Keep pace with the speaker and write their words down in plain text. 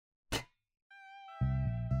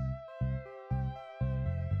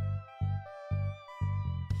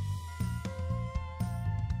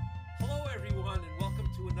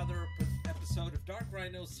another episode of Dark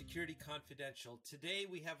Rhino's Security Confidential. Today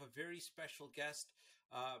we have a very special guest.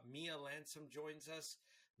 Mia Lansom joins us.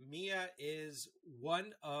 Mia is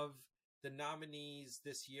one of the nominees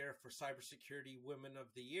this year for Cybersecurity Women of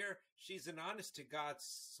the Year. She's an honest-to-God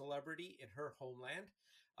celebrity in her homeland.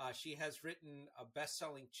 She has written a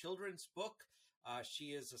best-selling children's book. She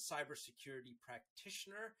is a cybersecurity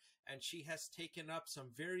practitioner, and she has taken up some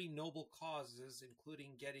very noble causes,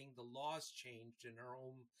 including getting the laws changed in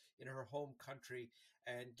her home country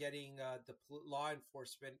and getting the law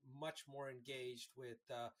enforcement much more engaged with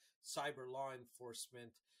cyber law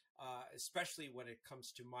enforcement, especially when it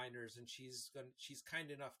comes to minors. And she's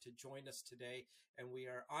kind enough to join us today, and we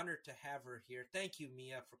are honored to have her here. Thank you,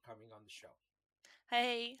 Mia, for coming on the show.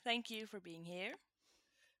 Hey, thank you for being here.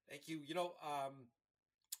 Thank you.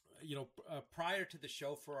 Prior to the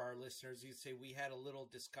show, for our listeners, you'd say we had a little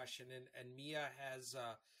discussion, and Mia has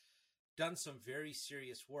done some very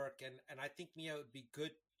serious work, and I think, Mia, it would be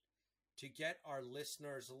good to get our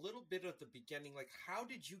listeners a little bit of the beginning. Like, how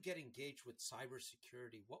did you get engaged with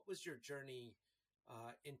cybersecurity? What was your journey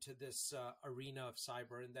into this arena of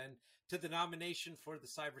cyber, and then to the nomination for the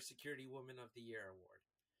Cybersecurity Woman of the Year award?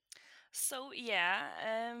 So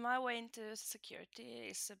yeah, my way into security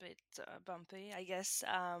is a bit bumpy, I guess.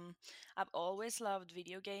 I've always loved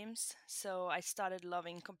video games, so I started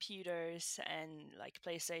loving computers and like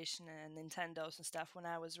PlayStation and Nintendos and stuff when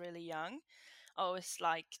I was really young. I always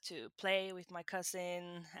liked to play with my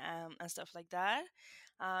cousin and stuff like that.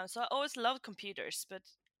 So I always loved computers, but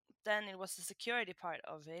then it was the security part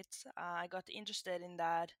of it. I got interested in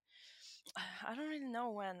that. I don't really know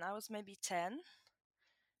when. I was maybe 10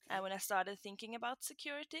 Okay. when I started thinking about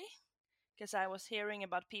security, because I was hearing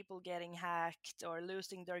about people getting hacked or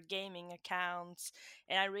losing their gaming accounts,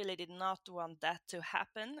 and I really did not want that to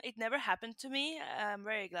happen. It never happened to me. I'm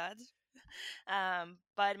very glad.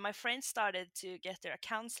 But my friends started to get their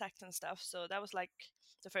accounts hacked and stuff, so that was like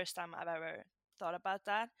the first time I've ever thought about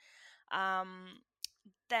that. Um,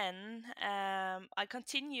 then I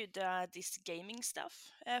continued this gaming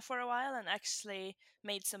stuff for a while and actually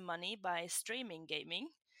made some money by streaming gaming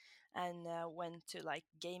and went to like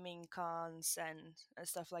gaming cons and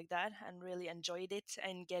stuff like that and really enjoyed it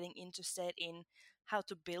and getting interested in how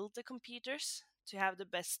to build the computers to have the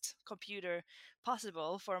best computer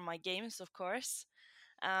possible for my games, of course.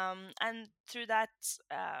 And through that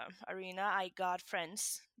arena, I got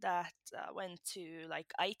friends that went to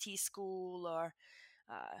like IT school or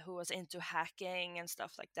who was into hacking and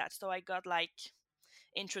stuff like that. So I got like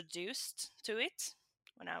introduced to it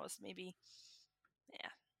when I was maybe,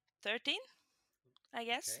 yeah, 13, I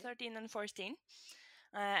guess, Okay. 13 and 14.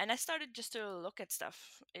 And I started just to look at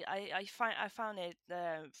stuff. I found it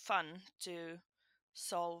fun to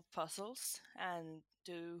solve puzzles and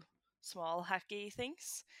do small hacky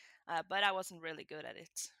things, but I wasn't really good at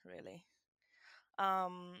it, really.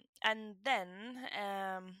 And then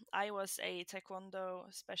I was a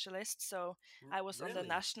taekwondo specialist, so I was on the Really?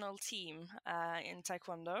 national team in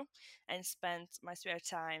taekwondo and spent my spare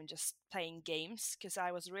time just playing games because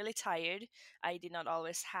I was really tired. I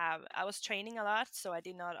was training a lot, so I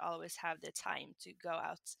did not always have the time to go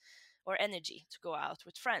out or energy to go out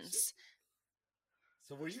with So, friends.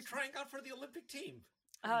 so were you trying out for the Olympic team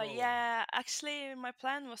in Norway? Yeah, actually, my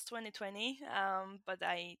plan was 2020, but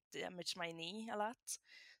I damaged my knee a lot.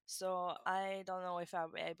 So I don't know if I'll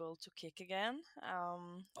be able to kick again.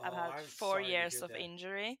 I've Oh, had I'm 4 years sorry of to hear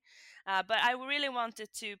injury, but I really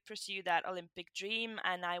wanted to pursue that Olympic dream,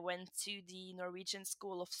 and I went to the Norwegian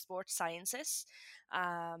School of Sports Sciences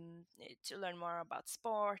to learn more about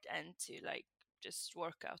sport and to like just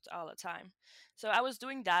work out all the time. So I was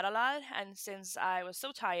doing that a lot, and since I was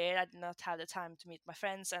so tired, I did not have the time to meet my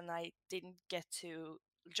friends, and I didn't get to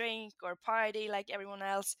drink or party like everyone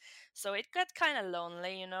else. So it got kind of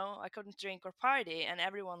lonely, you know. I couldn't drink or party, and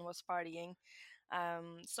everyone was partying.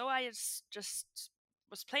 So I just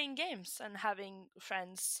was playing games and having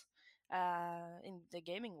friends in the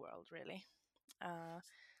gaming world, really. Uh,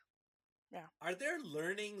 yeah. Are there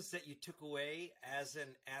learnings that you took away as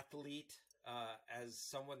an athlete, as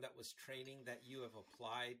someone that was training, that you have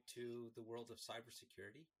applied to the world of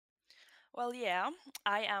cybersecurity? Well, yeah,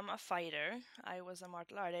 I am a fighter. I was a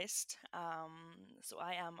martial artist, so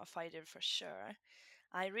I am a fighter for sure.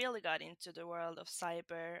 I really got into the world of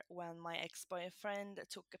cyber when my ex-boyfriend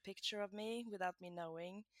took a picture of me without me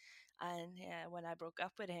knowing, and when I broke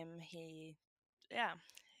up with him, yeah,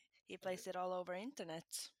 he Okay. placed it all over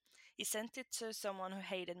internet. He sent it to someone who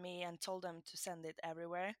hated me and told them to send it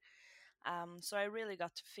everywhere. So I really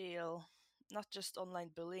got to feel not just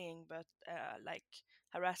online bullying, but like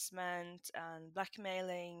harassment and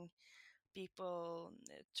blackmailing. people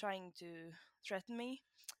trying to threaten me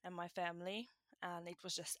and my family, and it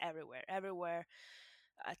was just everywhere, everywhere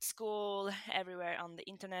at school, everywhere on the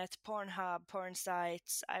internet, Pornhub, porn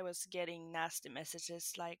sites. I was getting nasty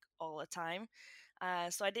messages like all the time.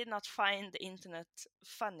 So I did not find the internet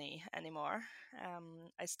funny anymore.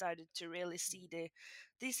 I started to really see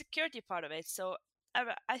the security part of it. So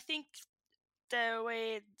I think the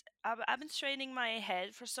way I've been training my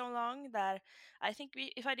head for so long that I think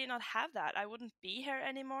if I did not have that, I wouldn't be here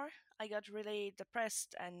anymore. I got really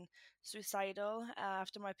depressed and suicidal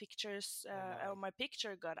after my pictures Oh or my. my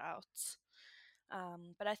picture got out.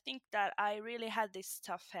 But I think that I really had this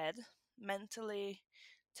tough head, mentally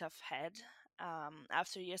tough head,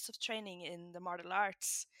 after years of training in the martial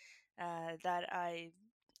arts, that I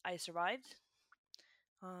survived.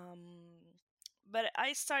 Um, but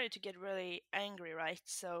I started to get really angry, right?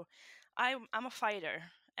 So I'm a fighter,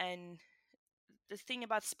 and the thing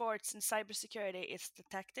about sports and cybersecurity is the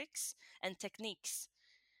tactics and techniques.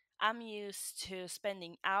 I'm used to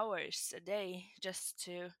spending hours a day just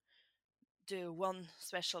to do one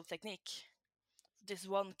special technique, this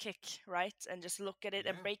one kick, right? And just look at it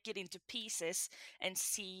and Yeah. break it into pieces and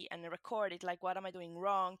see and record it. Like, what am I doing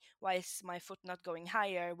wrong? Why is my foot not going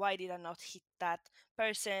higher? Why did I not hit that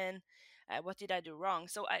person? What did I do wrong?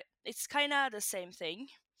 So it's kind of the same thing,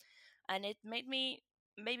 and it made me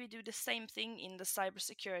maybe do the same thing in the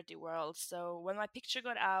cybersecurity world. So when my picture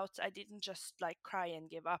got out, I didn't just like cry and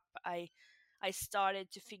give up. I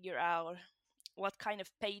started to figure out what kind of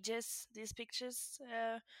pages these pictures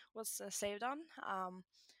was saved on.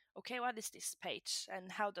 Okay, what is this page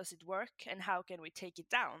and how does it work and how can we take it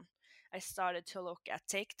down? I started to look at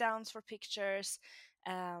takedowns for pictures.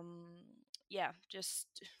 Um, yeah, just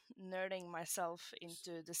nerding myself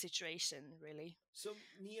S- into the situation, really. So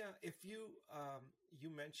Mia, if you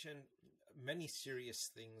mentioned many serious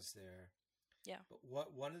things there, Yeah. but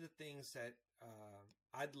what one of the things that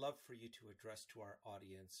I'd love for you to address to our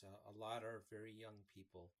audience, a lot are very young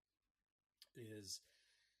people, is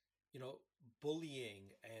you know bullying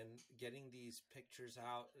and getting these pictures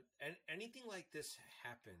out, and anything like this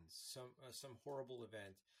happens, some horrible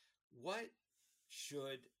event. What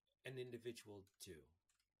should an individual do?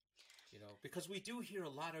 Because we do hear a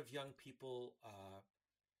lot of young people uh,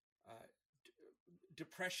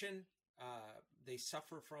 depression. They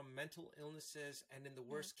suffer from mental illnesses, and in the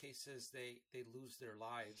Mm. worst cases, they lose their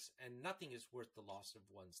lives, and nothing is worth the loss of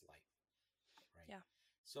one's life, right? Yeah.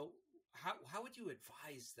 So, how would you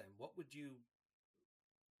advise them? What would you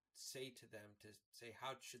say to them to say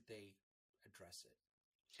how should they address it?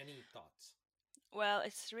 Any thoughts? Well,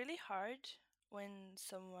 it's really hard when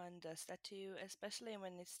someone does that to you, especially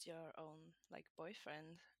when it's your own like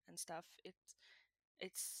boyfriend and stuff. It's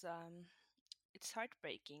it's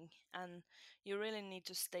heartbreaking, and you really need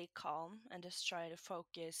to stay calm and just try to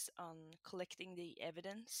focus on collecting the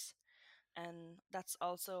evidence. And that's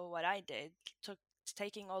also what I did. Took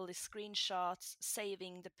taking all the screenshots,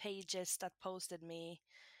 saving the pages that posted me,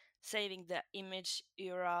 saving the image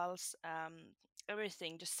URLs,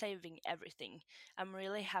 everything, just saving everything. I'm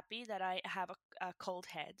really happy that I have a cold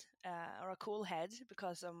head or a cool head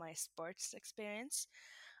because of my sports experience.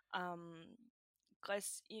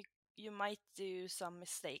 Because you might do some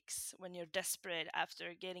mistakes when you're desperate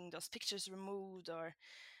after getting those pictures removed, or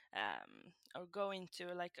go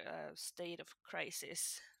into like a state of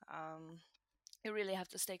crisis. You really have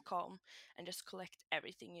to stay calm and just collect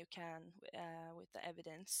everything you can with the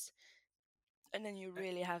evidence, and then you Uh,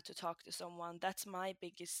 really have to talk to someone. That's my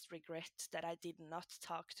biggest regret, that I did not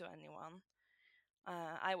talk to anyone.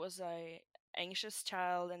 I was a anxious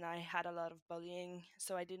child and I had a lot of bullying,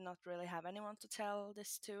 so I did not really have anyone to tell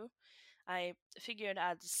this to. I figured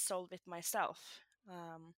I'd solve it myself.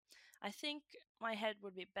 um, I think my head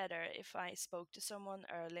would be better if I spoke to someone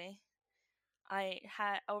early. I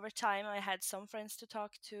had Over time I had some friends to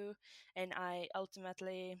talk to, and I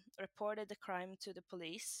ultimately reported the crime to the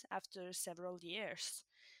police after several years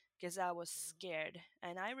because I was scared,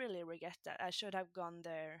 and I really regret that. I should have gone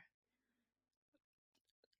there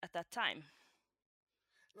at that time.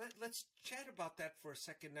 let's chat about that for a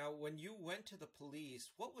second. Now, when you went to the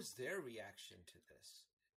police, what was their reaction to this?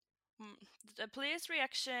 Mm, The police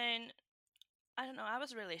reaction, I don't know, I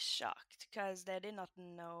was really shocked because they did not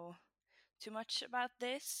know too much about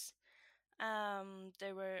this.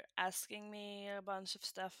 They were asking me a bunch of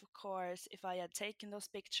stuff, of course, if I had taken those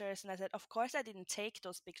pictures, and I said, of course I didn't take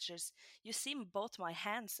those pictures. You see both my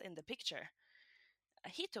hands in the picture.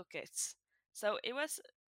 He took it. So it was.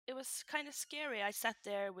 it was kind of scary. I sat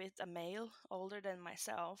there with a male older than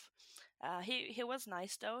myself. He was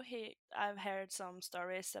nice though. I've heard some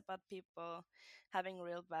stories about people having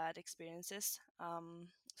real bad experiences.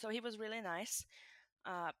 So he was really nice.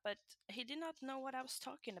 But he did not know what I was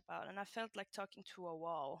talking about, and I felt like talking to a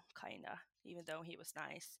wall, kinda, even though he was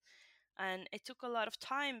nice. And it took a lot of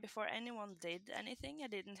time before anyone did anything. I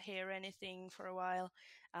didn't hear anything for a while,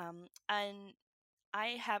 and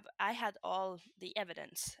I had all the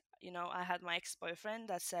evidence. You know, I had my ex boyfriend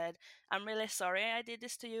that said, "I'm really sorry I did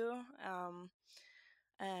this to you,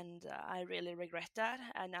 and I really regret that,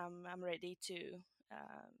 and I'm ready to."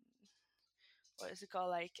 Um, what is it called?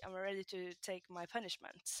 Like, I'm ready to take my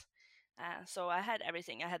punishment. So I had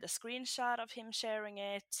everything. I had a screenshot of him sharing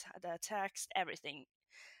it, the text, everything.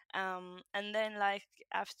 And then, like,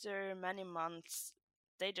 after many months,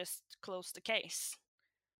 they just closed the case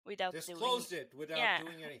without Just doing, closed it without yeah,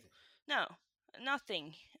 doing anything. no,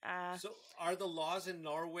 nothing. So, are the laws in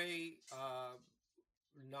Norway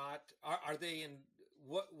not? Are they in?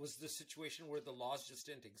 What was the situation where the laws just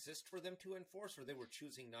didn't exist for them to enforce, or they were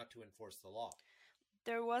choosing not to enforce the law?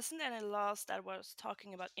 There wasn't any laws that was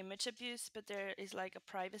talking about image abuse, but there is like a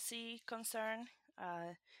privacy concern,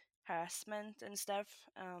 uh, harassment and stuff.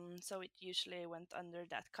 So it usually went under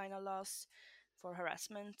that kind of laws for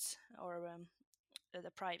harassment or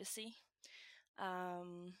the privacy.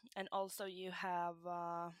 And also you have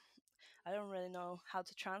I don't really know how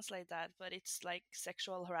to translate that, but it's like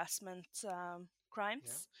sexual harassment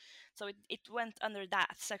Yeah. crimes. So it went under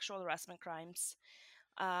that sexual harassment crimes.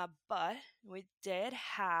 But we did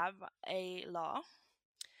have a law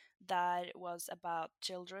that was about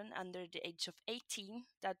children under the age of 18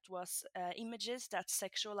 that was images that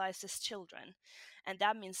sexualizes children, and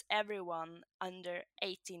that means everyone under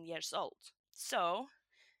 18 years old. So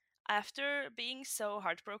after being so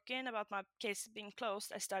heartbroken about my case being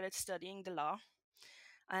closed, I started studying the law,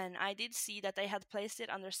 and I did see that they had placed it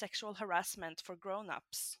under sexual harassment for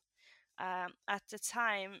grown-ups. At the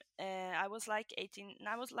time, I was like 18,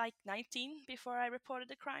 I was like 19 before I reported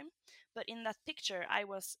the crime. But in that picture, I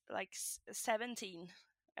was like 17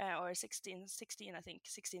 or 16, 16, I think,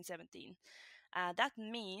 16, 17. That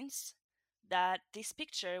means that this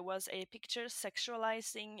picture was a picture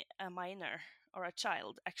sexualizing a minor or a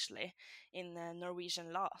child, actually, in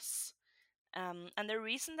Norwegian laws. And the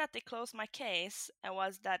reason that they closed my case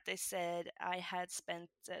was that they said I had spent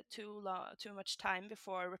too much time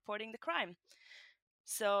before reporting the crime.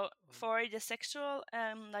 So Um, for the sexual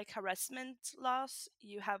like harassment laws,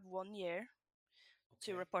 you have 1 year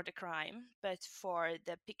to okay. report a crime, but for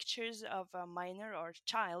the pictures of a minor or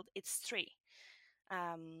child, it's three.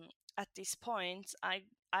 Um, at this point,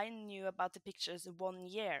 I knew about the pictures 1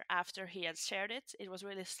 year after he had shared it. It was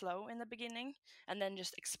really slow in the beginning, and then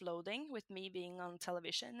just exploding with me being on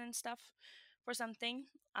television and stuff for something.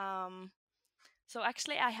 Um, so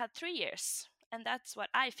actually, I had 3 years, and that's what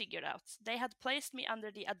I figured out. They had placed me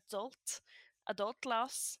under the adult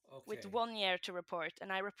class with Okay. 1 year to report,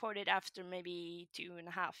 and I reported after maybe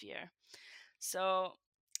 2.5 years. So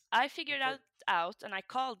I figured For out and I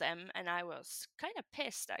called them and I was kind of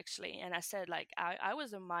pissed actually, and I said like I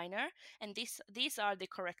was a minor and these are the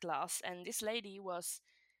correct laws, and this lady was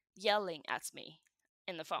yelling at me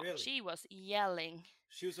in the phone. really, She was yelling.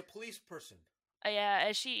 she was a police person.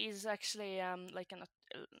 Yeah, she is actually like an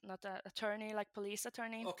not an attorney, like police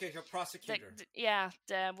attorney. Okay, a prosecutor. Yeah,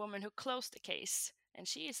 the woman who closed the case, and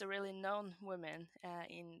she is a really known woman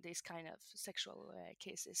in these kind of sexual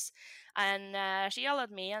cases. And she yelled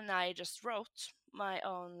at me, and I just wrote my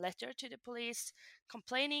own letter to the police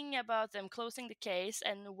complaining about them closing the case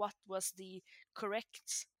and what was the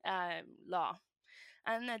correct law.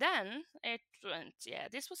 And then it went, yeah,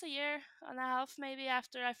 this was a year and a half maybe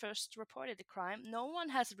after I first reported the crime. No one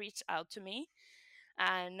has reached out to me,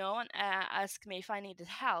 and no one asked me if I needed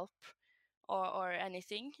help or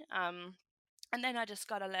anything. And then I just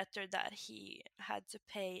got a letter that he had to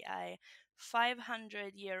pay a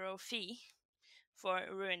 500 euro fee for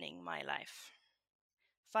ruining my life.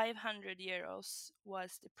 500 euros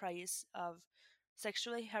was the price of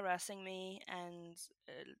sexually harassing me and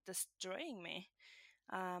destroying me.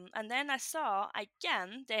 And then I saw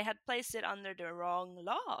again they had placed it under the wrong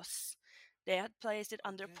laws. They had placed it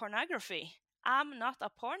under Okay. pornography. I'm not a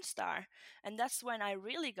porn star. And that's when I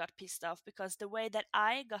really got pissed off, because the way that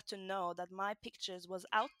I got to know that my pictures was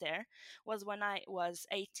out there was when I was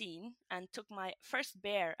 18 and took my first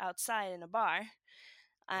beer outside in a bar.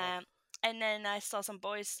 Oh, Um, and then I saw some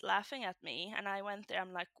boys laughing at me, and I went there.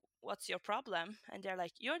 I'm like, "What's your problem?" And they're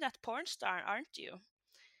like, "You're that porn star, aren't you?"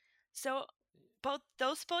 So both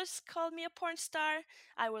those posts called me a porn star.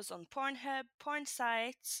 I was on Pornhub, porn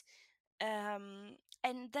sites, and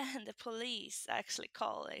then the police actually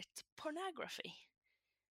call it pornography.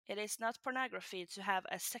 It is not pornography to have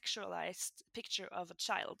a sexualized picture of a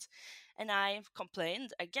child. And I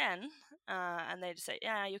complained again, and they say,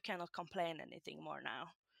 yeah, you cannot complain anything more now.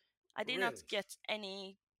 I did not Really? get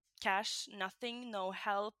any cash, nothing, no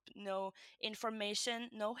help, no information,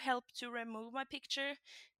 no help to remove my picture.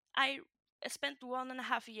 I spent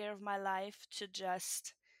 1.5 year of my life to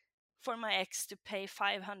just for my ex to pay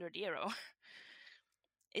 500 euro.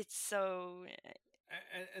 It's so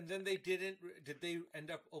And then they didn't. Did they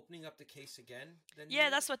end up opening up the case again? Then yeah, Mia.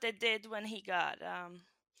 that's what they did when he got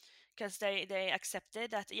because they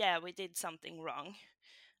accepted that yeah we did something wrong,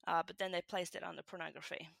 but then they placed it on the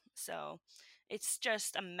pornography. So it's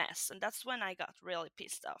just a mess, and that's when I got really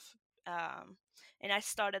pissed off. And I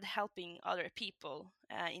started helping other people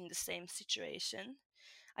in the same situation.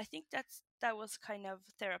 I think that was kind of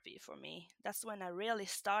therapy for me. That's when I really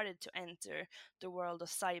started to enter the world of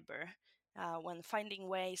cyber, when finding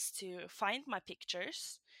ways to find my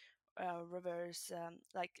pictures, reverse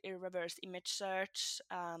like a reverse image search.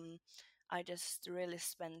 I just really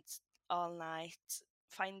spent all night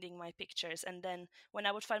finding my pictures, and then when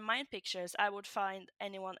I would find my pictures, I would find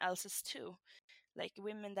anyone else's too, like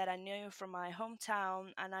women that I knew from my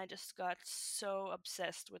hometown, and I just got so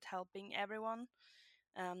obsessed with helping everyone.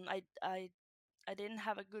 I didn't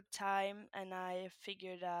have a good time, and I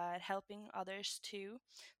figured helping others too,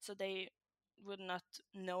 so they would not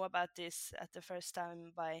know about this at the first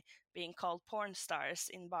time by being called porn stars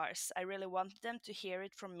in bars. I really wanted them to hear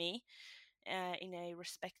it from me in a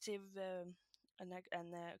respective and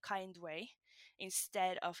a kind way,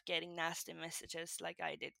 instead of getting nasty messages like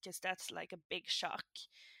I did, because that's like a big shock.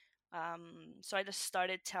 So I just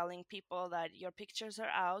started telling people that your pictures are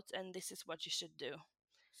out and this is what you should do.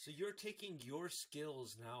 So you're taking your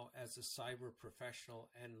skills now as a cyber professional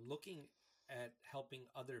and looking at helping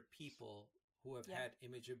other people who have Yeah. had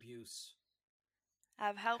image abuse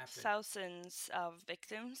I've helped happen. thousands of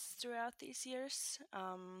victims throughout these years,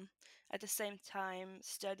 at the same time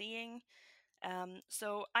studying.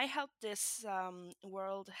 So I helped this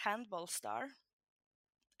world handball star,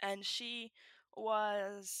 and she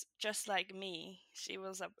was just like me. She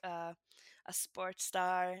was a sports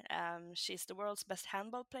star. She's the world's best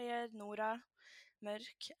handball player, Nora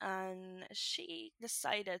Mörk, and she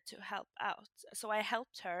decided to help out. So I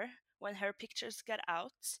helped her when her pictures got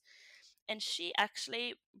out, and she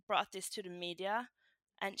actually brought this to the media,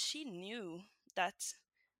 and she knew that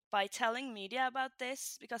by telling media about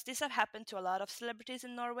this, because this have happened to a lot of celebrities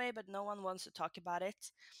in Norway, but no one wants to talk about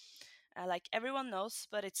it. Like everyone knows,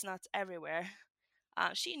 but it's not everywhere.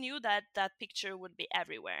 She knew that that picture would be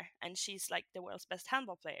everywhere, and she's like the world's best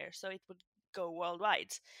handball player, so it would go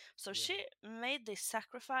worldwide. So Yeah. she made this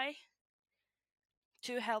sacrifice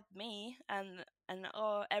to help me and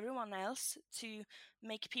everyone else to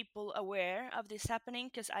make people aware of this happening,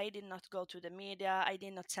 because I did not go to the media. I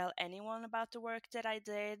did not tell anyone about the work that I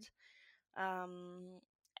did. um,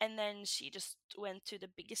 and then she just went to the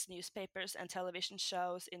biggest newspapers and television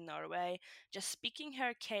shows in Norway, just speaking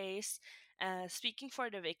her case, speaking for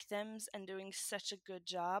the victims, and doing such a good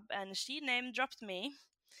job. And she name dropped me,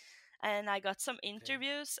 and I got some Okay.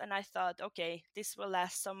 interviews, and I thought, okay, this will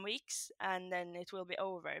last some weeks and then it will be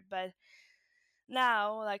over. But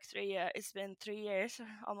now, like 3 years, it's been 3 years,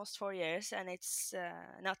 almost 4 years, and it's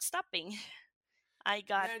not stopping. I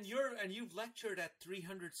got Yeah, and you've lectured at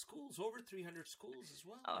 300 schools, over 300 schools as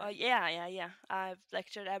well, right? yeah. I've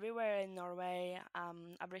lectured everywhere in Norway.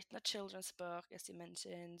 I've written a children's book, as you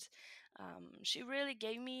mentioned. She really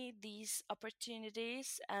gave me these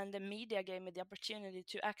opportunities, and the media gave me the opportunity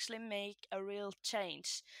to actually make a real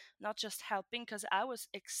change, not just helping, because I was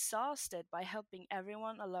exhausted by helping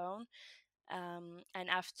everyone alone. And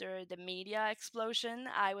after the media explosion,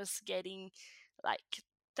 I was getting like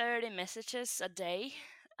 30 messages a day,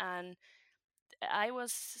 and I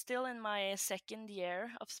was still in my second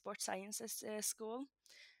year of sports sciences school,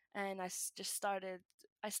 and just started.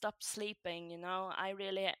 I stopped sleeping. I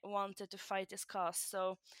really wanted to fight this cause,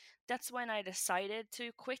 so that's when I decided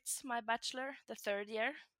to quit my bachelor, the third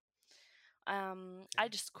year. I Okay.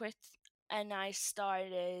 just quit, and I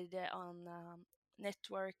started on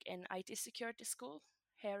network and IT security school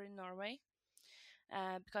here in Norway,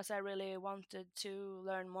 because I really wanted to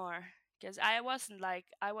learn more. Because I wasn't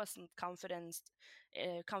confident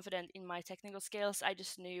in my technical skills. I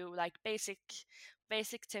just knew like basic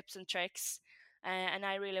tips and tricks, and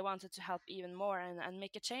I really wanted to help even more and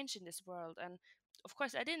make a change in this world. And of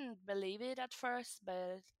course, I didn't believe it at first,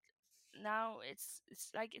 but now it's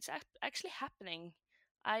actually happening.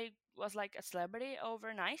 I was like a celebrity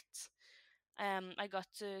overnight. I got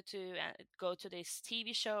to go to these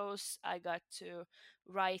TV shows. I got to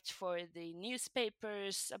write for the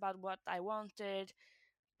newspapers about what I wanted.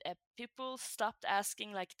 People stopped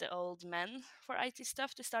asking like the old men for IT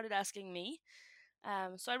stuff. They started asking me.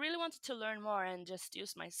 So I really wanted to learn more and just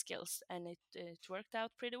use my skills, and it worked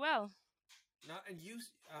out pretty well. Now, and you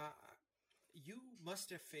must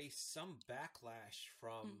have faced some backlash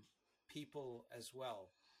Mm, from people as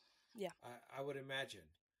well. yeah, I would imagine.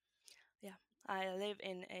 yeah. I live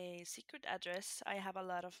in a secret address. I have a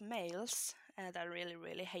lot of mails that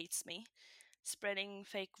really hates me, spreading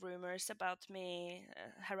fake rumors about me,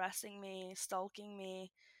 harassing me, stalking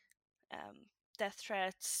me, um, death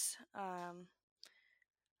threats.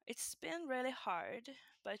 It's been really hard,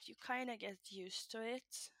 but you kind of get used to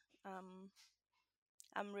it. Um,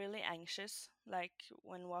 I'm really anxious, like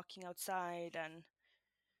when walking outside, and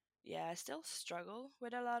yeah, I still struggle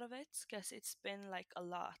with a lot of it because it's been like a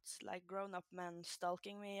lot, like grown up men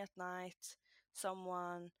stalking me at night,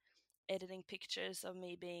 someone editing pictures of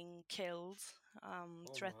me being killed,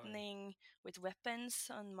 Oh my, threatening with weapons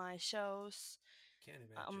on my shows, can't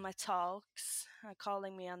on imagine. my talks,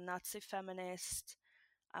 calling me a Nazi feminist.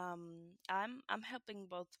 I'm helping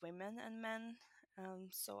both women and men,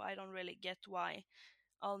 so I don't really get why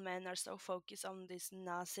all men are so focused on this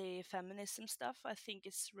Nazi feminism stuff. I think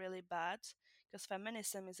it's really bad because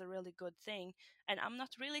feminism is a really good thing, and I'm not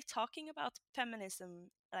really talking about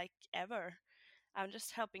feminism like ever. I'm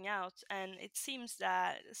just helping out, and it seems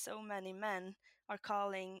that so many men are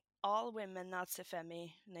calling all women Nazi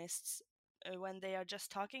feminists when they are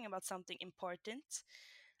just talking about something important.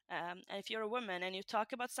 And if you're a woman and you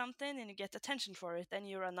talk about something and you get attention for it, then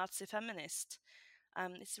you're a Nazi feminist.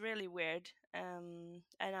 It's really weird, and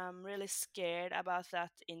I'm really scared about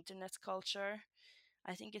that internet culture.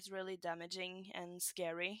 I think it's really damaging and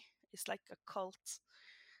scary. It's like a cult.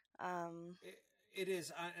 Um, It, it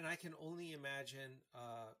is, and I can only imagine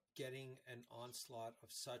getting an onslaught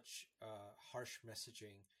of such harsh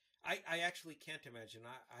messaging. I actually can't imagine.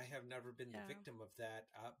 I have never been the yeah. victim of that,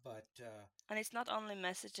 but And it's not only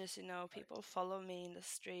messages, I, people follow me in the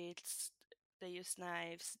streets, they use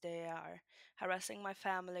knives, they are harassing my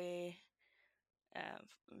family,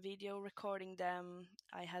 video recording them.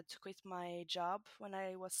 I had to quit my job when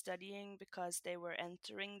I was studying because they were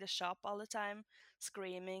entering the shop all the time,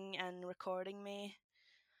 screaming and recording me.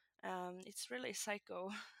 It's really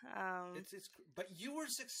psycho. Um, but you were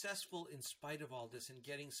successful in spite of all this in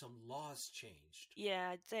getting some laws changed.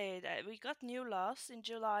 yeah, we got new laws in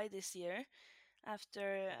July this year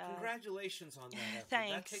after. Well, congratulations on that effort.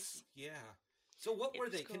 That takes, Thanks. yeah. So what It were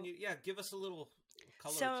was they? Can cool. you, yeah, give us a little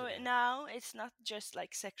color to So that? now it's not just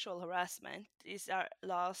like sexual harassment. These are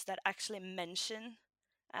laws that actually mention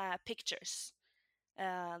pictures,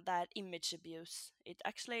 that image abuse. It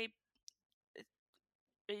actually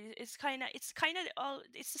it's kind of all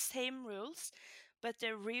it's the same rules, but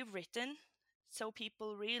they're rewritten so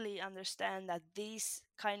people really understand that these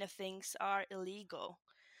kind of things are illegal.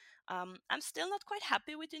 I'm still not quite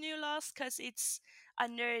happy with the new laws because it's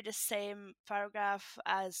under the same paragraph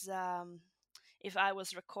as, if I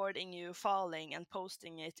was recording you falling and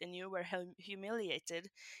posting it and you were humiliated,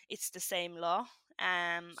 it's the same law.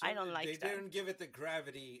 So I don't they like that. didn't give it the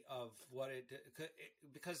gravity of what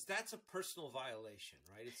because that's a personal violation,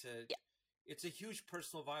 right? Yeah, It's a huge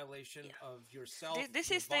personal violation yeah. of yourself, This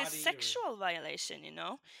your is the body, your sexual violation,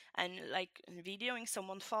 and like videoing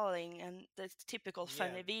someone falling and the typical yeah.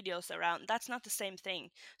 funny videos around. That's not the same thing.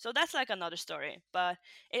 So that's like another story. But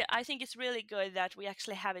I think it's really good that we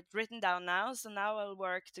actually have it written down now. So now I'll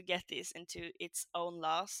work to get this into its own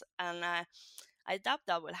laws, and I doubt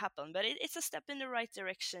that will happen. But it's a step in the right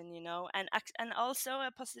direction, and also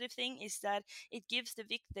a positive thing is that it gives the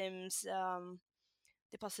victims.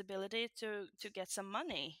 The possibility to get some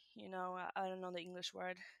money. I don't know the English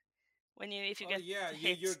word. When you if you Oh get yeah,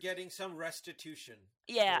 hit. you're getting some restitution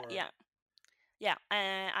Yeah, for, yeah, yeah.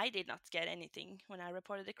 I did not get anything when I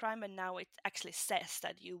reported the crime, but now it actually says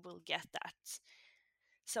that you will get that.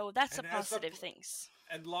 So that's a and as the positive things.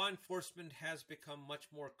 and law enforcement has become much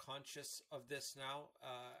more conscious of this now,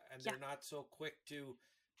 and Yeah. they're not so quick to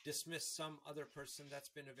dismiss some other person that's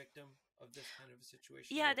been a victim of this kind of a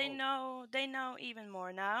situation. I Yeah, would they hope. know they know even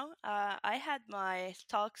more now. I had my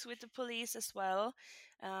talks with the police as well,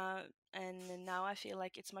 uh, and now I feel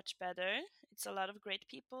like it's much better. It's a lot of great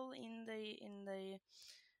people in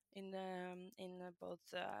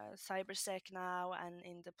both cybersec now and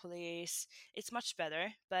in the police. It's much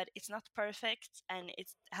better, but it's not perfect, and it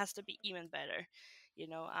has to be even better.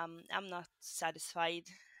 I'm not satisfied.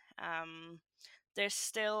 There's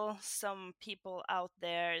still some people out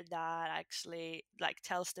there that actually like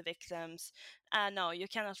tells the victims, no, you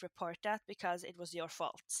cannot report that because it was your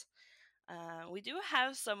fault. We do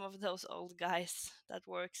have some of those old guys that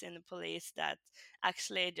works in the police that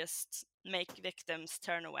actually just make victims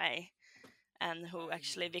turn away, and who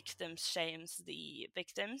actually Yeah. victims shames the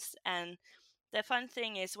victims. And the fun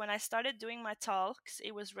thing is, when I started doing my talks,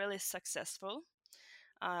 it was really successful.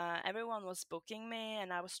 Everyone was booking me,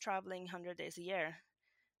 and I was traveling 100 days a year.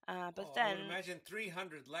 But Oh, I would then, imagine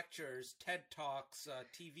 300 lectures, TED Talks,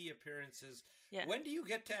 TV appearances. yeah. When do you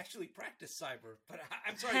get to actually practice cyber? But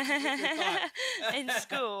I'm sorry, complete your In thought.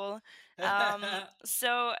 school.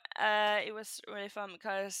 So it was really fun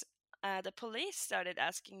because the police started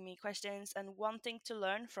asking me questions and wanting to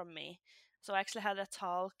learn from me. So I actually had a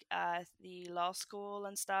talk at the law school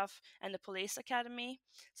and stuff and the police academy.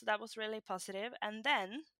 So that was really positive. And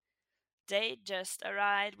then they just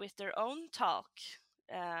arrived with their own talk.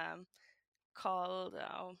 Um, Called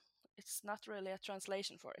it's not really a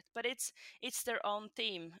translation for it, but it's their own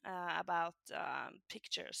theme about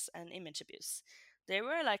pictures and image abuse. They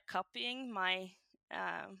were like copying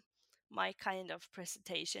um, my kind of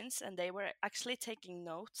presentations, and they were actually taking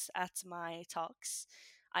notes at my talks.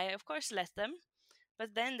 I of course let them,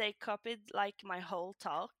 but then they copied like my whole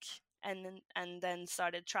talk, and then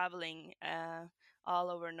started traveling all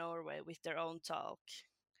over Norway with their own talk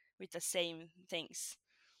with the same things.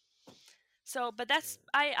 So, but that's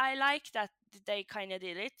I like that they kind of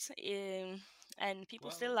did it, and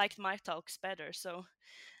people still well, liked my talks better. So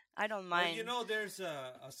I don't well, you mind. know, there's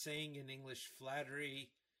a saying in English: flattery.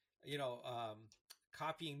 You know,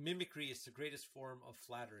 copying mimicry is the greatest form of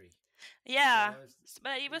flattery. Yeah, So,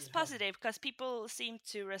 but it was you know, positive because people seemed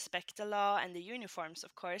to respect the law and the uniforms,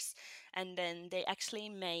 of course. And then they actually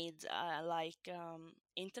made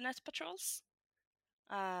internet patrols.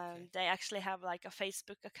 okay. They actually have like a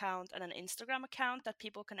Facebook account and an Instagram account that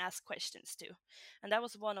people can ask questions to. And that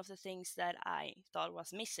was one of the things that I thought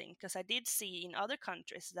was missing because I did see in other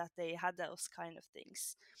countries that they had those kind of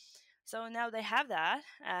things. So now they have that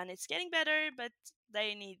and it's getting better, but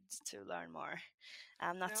they need to learn more.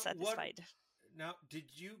 I'm not Now, what satisfied. Now,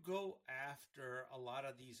 did you go after a lot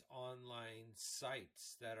of these online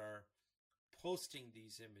sites that are posting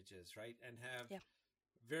these images, right, and have Yeah.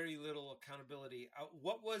 very little accountability?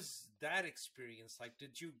 What was that experience like?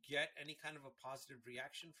 Did you get any kind of a positive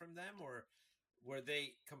reaction from them, or were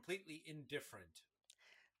they completely indifferent?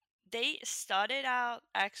 They started out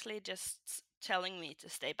actually just telling me to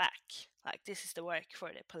stay back. Like, this is the work for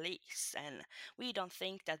the police, and we don't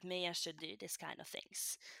think that Mia should do this kind of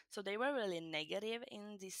things. So they were really negative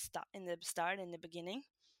in the start, in the beginning.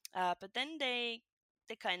 But then they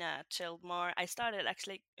kind of chilled more. I started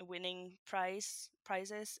actually winning prizes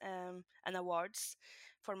and awards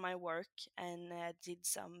for my work, and did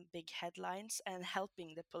some big headlines and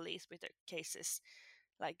helping the police with their cases.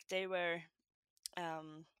 Like they were.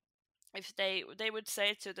 If they would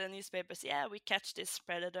say to the newspapers, yeah, we catch this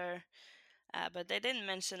predator, but they didn't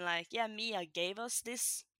mention like, yeah, Mia gave us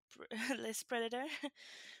this this predator.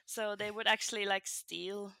 So they would actually like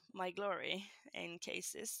steal my glory in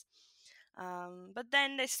cases. But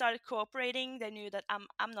then they started cooperating. They knew that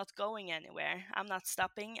I'm not going anywhere. I'm not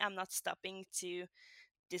stopping. I'm not stopping to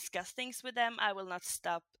discuss things with them. I will not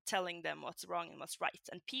stop telling them what's wrong and what's right.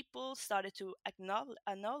 And people started to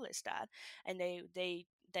acknowledge that, and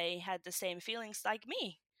they had the same feelings like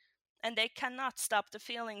me. And they cannot stop the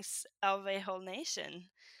feelings of a whole nation.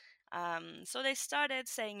 So they started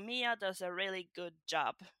saying Mia does a really good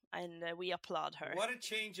job, and we applaud her. What a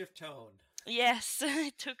change of tone. Yes,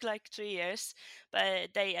 it took like 3 years,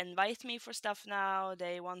 but they invite me for stuff now.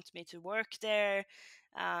 They want me to work there.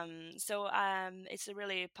 So it's a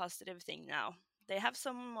really positive thing now. They have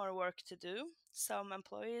some more work to do. Some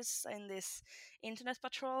employees in this internet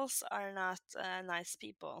patrols are not nice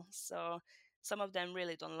people. So some of them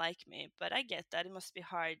really don't like me, but I get that. It must be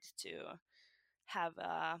hard to have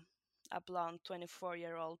a blonde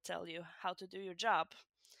 24-year-old tell you how to do your job.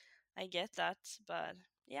 I get that, but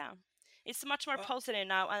yeah, it's much more Well, positive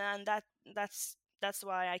now, and that's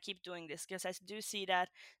why I keep doing this because I do see that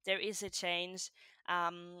there is a change.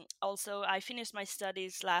 Also, I finished my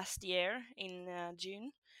studies last year in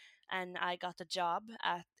June, and I got a job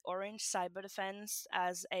at Orange Cyber Defense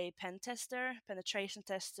as a pen tester, penetration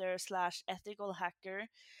tester slash ethical hacker.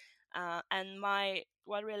 And my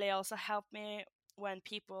what really also helped me when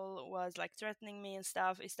people was like threatening me and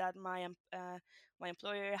stuff is that my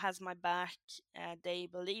employer has my back. They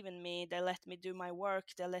believe in me. They let me do my work.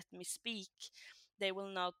 They let me speak. They will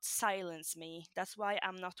not silence me. That's why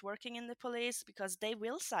I'm not working in the police, because they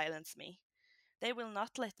will silence me. they will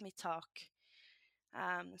not let me talk.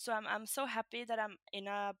 So I'm so happy that I'm in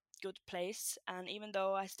a good place, and even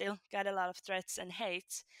though I still get a lot of threats and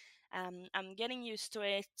hate, I'm getting used to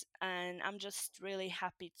it, and I'm just really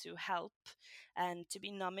happy to help and to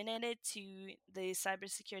be nominated to the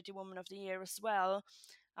Cybersecurity Woman of the Year as well.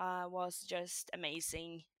 Was just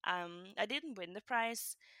amazing. I didn't win the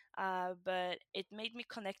prize, but it made me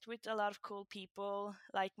connect with a lot of cool people.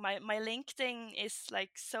 Like my LinkedIn is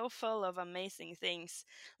like so full of amazing things.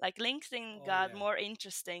 Like LinkedIn Oh got yeah. more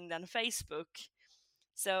interesting than Facebook.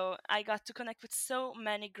 So I got to connect with so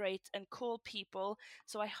many great and cool people.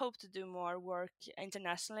 So I hope to do more work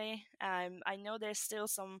internationally. I know there's still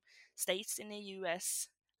some states in the US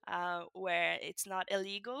where it's not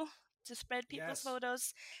illegal to spread people's Yes.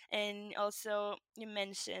 photos. And also, you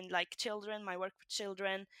mentioned like children, my work with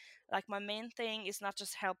children. Like, my main thing is not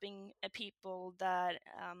just helping people that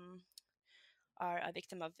are a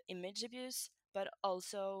victim of image abuse, but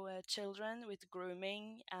also children with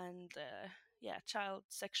grooming and yeah,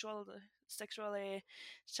 sexually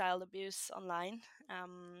child abuse online.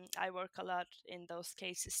 I work a lot in those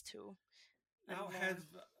cases too, Now, and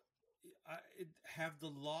have the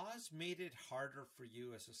laws made it harder for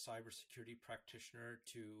you as a cybersecurity practitioner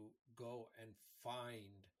to go and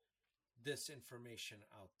find this information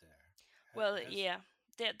out there? well, Has yeah,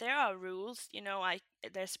 there are rules.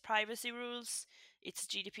 There's privacy rules. It's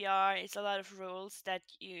GDPR. It's a lot of rules that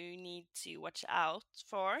you need to watch out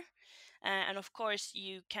for, and of course,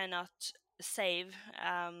 you cannot save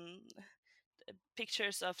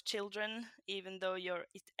pictures of children, even though your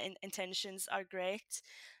intentions are great.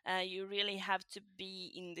 You really have to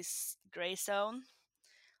be in this gray zone.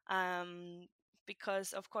 Um,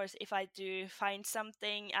 because, of course, if I do find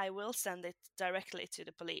something, I will send it directly to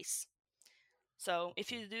the police. So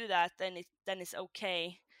if okay? you do that, then it's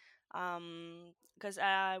okay. Because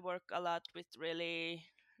I work a lot with really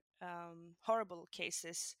horrible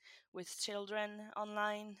cases with children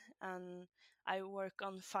online, and I work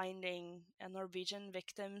on finding Norwegian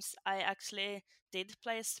victims. I actually did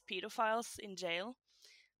place pedophiles in jail.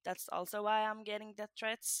 That's also why I'm getting death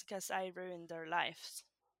threats, because I ruined their lives.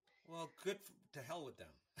 Well, good to hell with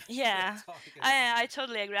them. Yeah, That's all I can say. I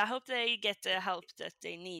totally agree. I hope they get the help that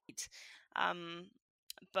they need. Um,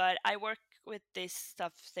 but I work with these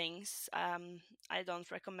tough things. I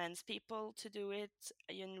don't recommend people to do it.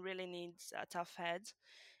 You really need a tough head.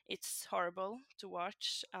 It's horrible to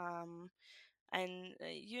watch. And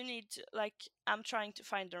you need, like, I'm trying to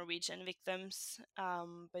find Norwegian victims,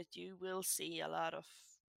 but you will see a lot of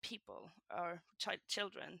people or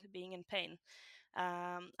children being in pain.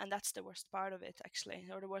 And that's the worst part of it, actually.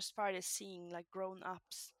 Or the worst part is seeing like grown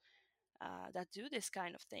ups that do this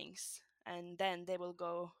kind of things, and then they will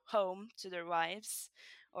go home to their wives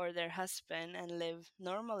or their husband and live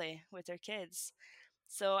normally with their kids.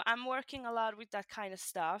 So I'm working a lot with that kind of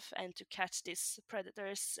stuff, and to catch these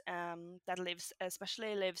predators that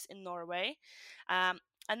especially lives in Norway. Um,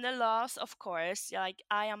 and the laws, of course, like,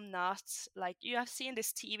 I am not, like, you have seen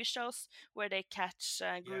these TV shows where they catch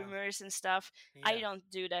Yeah, groomers and stuff. I yeah. don't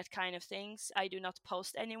do that kind of things. I do not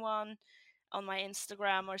post anyone on my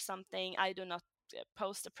Instagram or something. I do not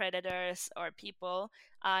post the predators or people.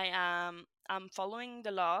 I'm following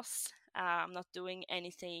the laws. I'm not doing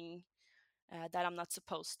anything that I'm not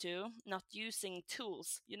supposed to, not using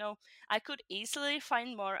tools. I could easily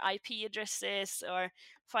find more IP addresses or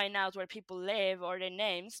find out where people live or their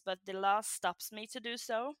names, but the law stops me to do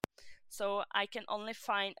so. So I can only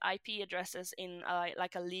find IP addresses in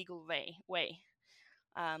like a legal way.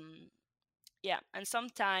 Um, yeah, and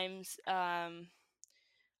sometimes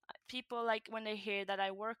people, like, when they hear that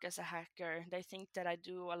I work as a hacker, they think that I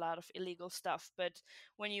do a lot of illegal stuff. But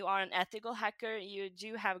when you are an ethical hacker, you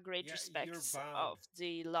do have great Yeah, you're respects bound. of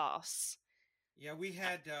the laws. Yeah, we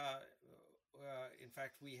had, in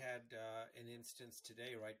fact, we had an instance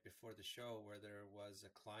today, right before the show, where there was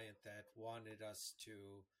a client that wanted us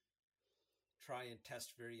to try and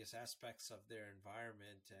test various aspects of their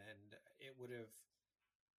environment, and it would have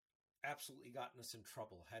absolutely gotten us in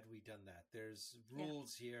trouble had we done that. There's Yeah,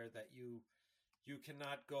 rules here that you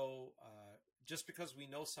cannot go just because we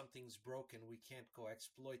know something's broken, we can't go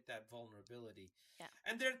exploit that vulnerability. yeah,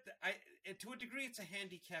 And there, and to a degree, it's a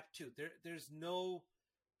handicap too. There's no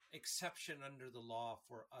exception under the law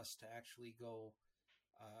for us to actually go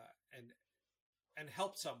and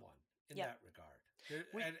help someone in yeah. that regard. There,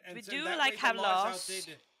 We and we so do that way like the have law's laws.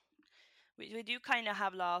 outdated. We do kind of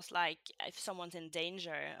have laws, like if someone's in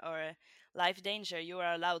danger or life danger, you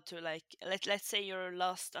are allowed to, like, let's say you're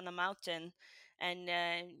lost on a mountain and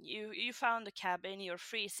you found a cabin, you're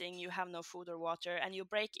freezing, you have no food or water, and you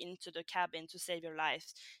break into the cabin to save your life,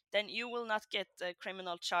 then you will not get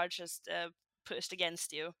criminal charges pushed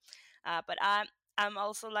against you. But I'm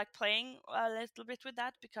also like playing a little bit with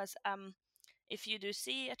that, because if you do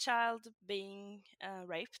see a child being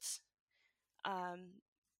raped, um,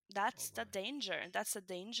 Oh that's the my. danger. That's a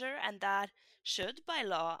danger, and that should, by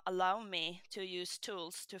law, allow me to use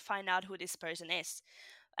tools to find out who this person is.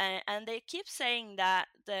 And they keep saying that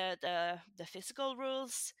the physical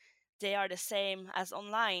rules, they are the same as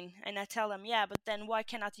online, and I tell them, yeah, but then why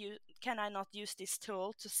can I not use this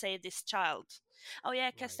tool to save this child? Oh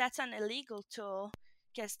yeah, because Right. that's an illegal tool,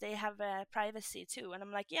 because they have privacy too. And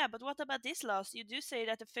I'm like, yeah, but what about these laws? You do say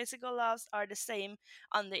that the physical laws are the same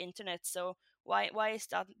on the internet, so why is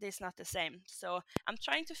that this not the same? So I'm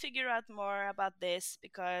trying to figure out more about this,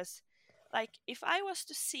 because like if I was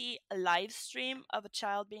to see a live stream of a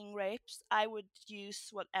child being raped, I would use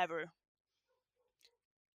whatever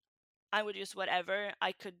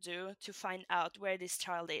I could do to find out where this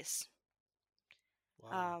child is.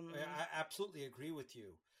 Wow. um I absolutely agree with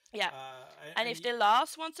you. yeah, and And if the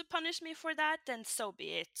laws want to punish me for that, then so be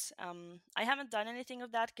it. I haven't done anything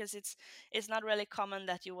of that, because it's not really common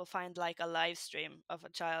that you will find like a live stream of a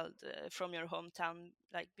child from your hometown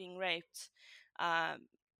like being raped. um,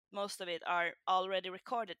 Most of it are already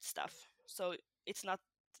recorded stuff, so it's not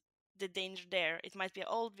the danger there. It might be an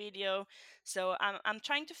old video. So I'm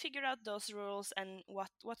trying to figure out those rules and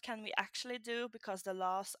what can we actually do, because the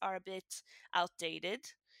laws are a bit outdated.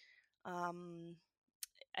 um,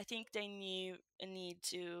 I think they need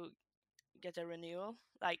to get a renewal.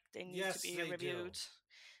 Like they need to yes, be they do. reviewed,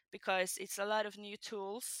 because it's a lot of new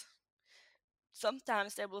tools.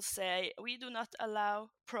 Sometimes they will say we do not allow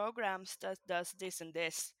programs that does this and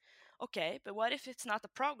this. Okay, but what if it's not a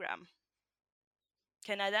program?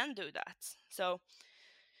 Can I then do that? So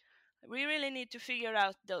we really need to figure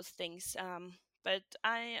out those things. But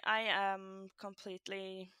I am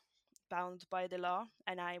completely bound by the law,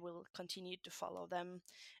 and I will continue to follow them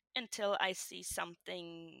until I see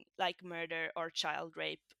something like murder or child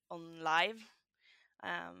rape on live.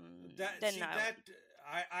 That Then see that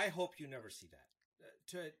I hope you never see that.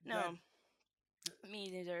 To that no, me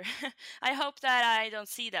neither. I hope that I don't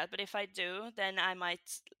see that, but if I do, then I might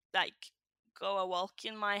like go a walk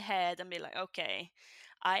in my head and be like, okay,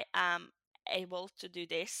 I am able to do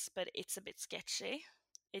this, but it's a bit sketchy.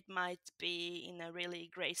 It might be in a really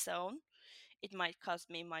gray zone. It might cost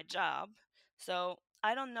me my job. So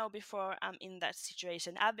I don't know before I'm in that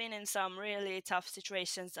situation. I've been in some really tough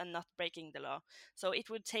situations and not breaking the law. So it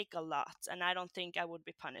would take a lot, and I don't think I would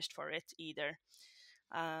be punished for it either.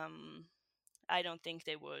 Um, I don't think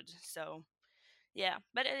they would. So yeah,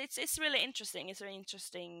 but it's really interesting. It's a very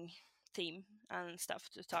interesting theme and stuff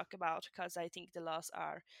to talk about, because I think the laws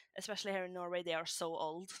are, especially here in Norway, they are so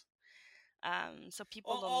old. So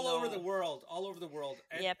people don't all over the know. world, all over the world,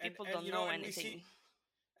 Yeah, people and don't you know, know and we see, anything.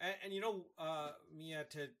 and you know, Mia,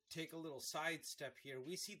 to take a little sidestep here,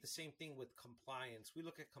 we see the same thing with compliance. We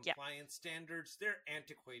look at Yeah, compliance standards; they're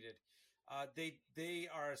antiquated. They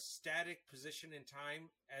are a static position in time,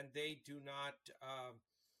 and they do not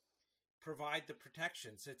provide the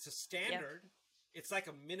protections. It's a yeah, standard. It's like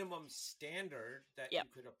a minimum standard that yeah, you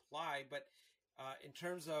could apply, but in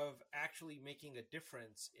terms of actually making a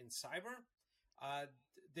difference in cyber, uh,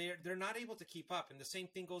 they're not able to keep up. And the same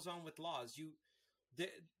thing goes on with laws. The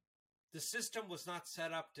the system was not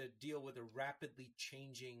set up to deal with a rapidly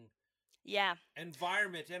changing yeah,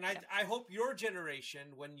 environment. And yeah, I hope your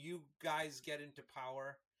generation, when you guys get into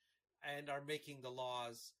power and are making the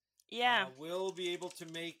laws, yeah, will be able to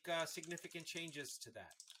make significant changes to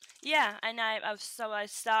that. yeah. And I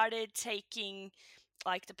started taking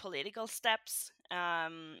like the political steps.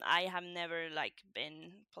 I have never like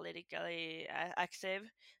been politically active,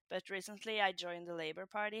 but recently I joined the Labour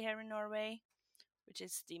Party here in Norway, which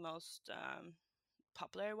is the most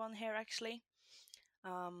popular one here actually.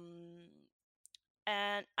 Um,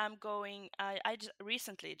 and I just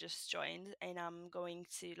recently just joined, and I'm going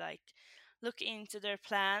to like look into their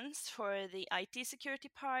plans for the IT security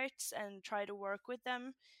parts and try to work with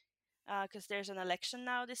them, because there's an election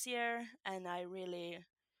now this year, and I really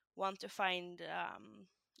want to find,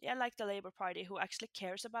 yeah, like the Labour Party who actually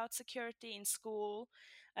cares about security in school.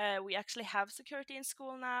 We actually have security in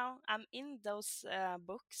school now. I'm in those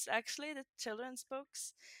books, actually, the children's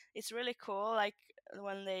books. It's really cool. Like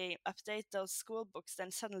when they update those school books,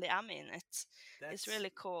 then suddenly I'm in it. It's That's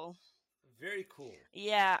really cool. Very cool.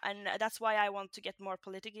 Yeah, and that's why I want to get more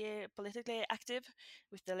politically active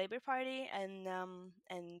with the Labour Party,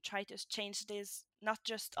 and try to change this not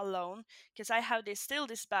just alone, because I have this still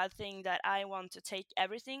this bad thing that I want to take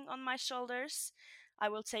everything on my shoulders. I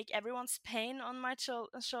will take everyone's pain on my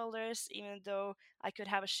shoulders, even though I could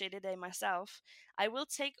have a shitty day myself. I will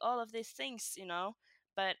take all of these things,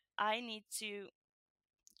 but I need to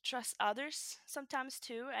trust others sometimes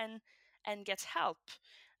too, and get help,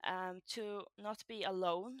 to not be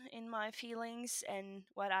alone in my feelings and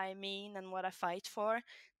what I mean and what I fight for.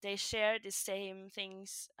 They share the same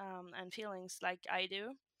things, and feelings like I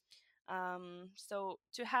do. So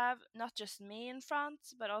to have not just me in front,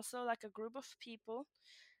 but also like a group of people,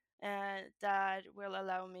 that will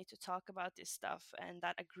allow me to talk about this stuff and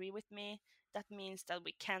that agree with me. That means that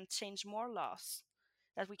we can change more laws,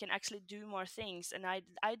 that we can actually do more things, and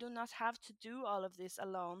I do not have to do all of this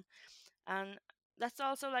alone. And that's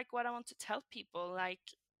also like what I want to tell people. Like,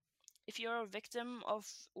 if you're a victim of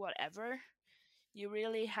whatever, you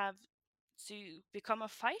really have to become a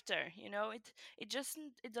fighter. It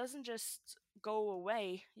doesn't just go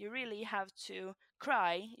away. You really have to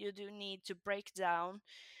cry. You do need to break down.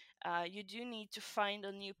 You do need to find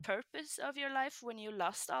a new purpose of your life when you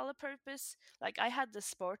lost all the purpose. Like, I had the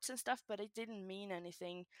sports and stuff, but it didn't mean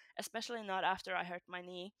anything, especially not after I hurt my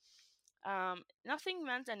knee. Nothing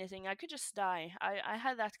meant anything. I could just die. I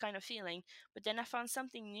had that kind of feeling. But then I found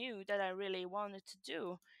something new that I really wanted to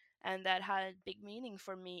do, and that had big meaning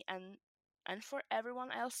for me, and for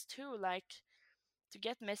everyone else too. Like, to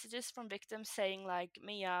get messages from victims saying like,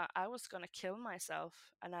 Mia, I was gonna kill myself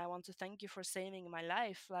and I want to thank you for saving my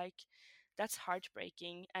life. Like, that's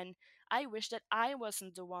heartbreaking, and I wish that I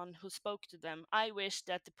wasn't the one who spoke to them. I wish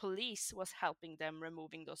that the police was helping them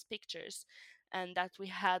removing those pictures, and that we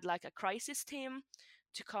had like a crisis team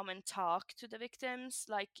to come and talk to the victims.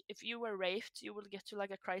 Like, if you were raped, you would get to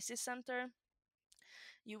like a crisis center.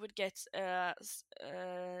 You would get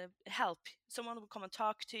help. Someone would come and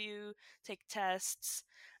talk to you, take tests,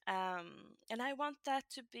 and I want that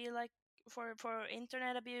to be like for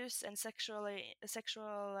internet abuse and sexual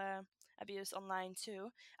abuse online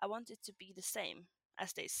too. I want it to be the same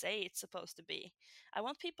as they say it's supposed to be. I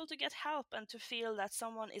want people to get help and to feel that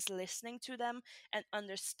someone is listening to them and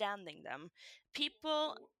understanding them.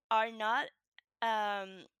 People are not,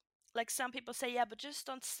 um like, some people say, yeah, but just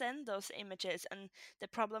don't send those images and the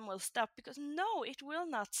problem will stop. Because no, it will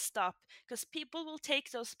not stop, because people will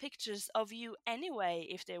take those pictures of you anyway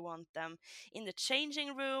if they want them, in the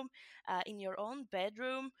changing room, in your own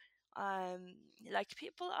bedroom. Like,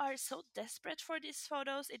 people are so desperate for these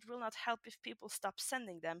photos. It will not help if people stop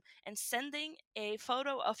sending them. And sending a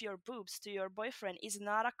photo of your boobs to your boyfriend is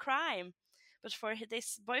not a crime, but for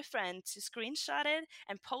this boyfriend to screenshot it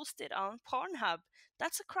and post it on Pornhub,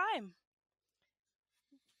 that's a crime.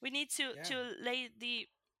 We need Yeah. to lay the,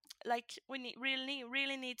 like, we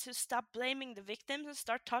really need to stop blaming the victims and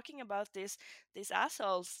start talking about these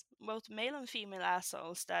assholes, both male and female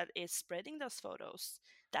assholes, that is spreading those photos.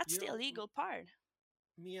 That's You the know, illegal part.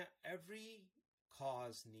 Mia, every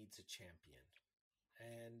cause needs a champion.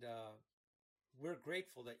 And we're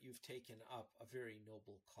grateful that you've taken up a very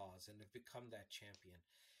noble cause and have become that champion.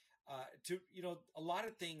 A lot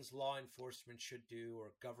of things law enforcement should do,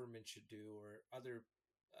 or government should do, or other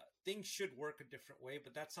things should work a different way,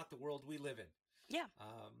 but that's not the world we live in. Yeah,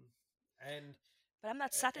 Um, and but I'm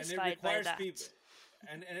not and it satisfied by requires people, that.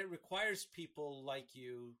 and it requires people like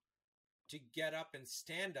you to get up and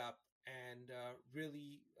stand up and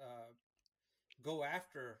really go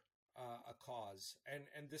after a cause,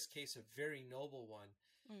 and this case a very noble one.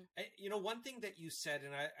 Mm. One thing that you said,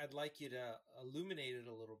 and I'd like you to illuminate it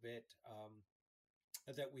a little bit,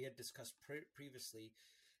 that we had discussed previously,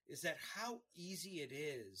 is that how easy it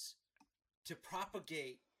is to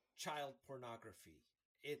propagate child pornography.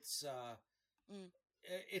 It's Mm.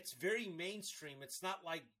 it's very mainstream. It's not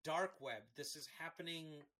like dark web. This is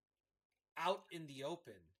happening out in the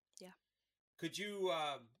open. Yeah. Could you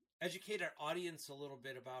educate our audience a little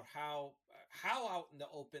bit about how out in the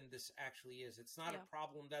open this actually is? It's not Yeah. a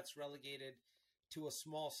problem that's relegated to a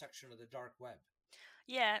small section of the dark web.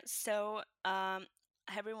 Yeah, so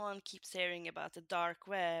everyone keeps hearing about the dark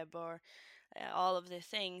web, or all of the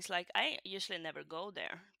things. Like, I usually never go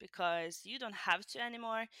there because you don't have to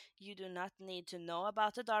anymore. You do not need to know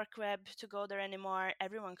about the dark web to go there anymore.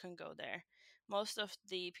 Everyone can go there. Most of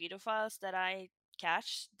the pedophiles that I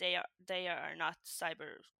catch, they are not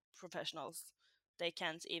cyber professionals. They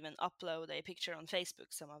can't even upload a picture on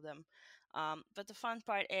Facebook, some of them. But the fun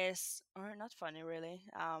part is, or not funny really,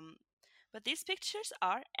 but these pictures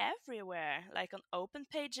are everywhere, like on open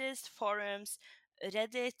pages, forums,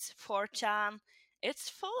 Reddit, 4chan. It's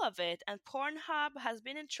full of it, and Pornhub has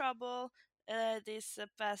been in trouble this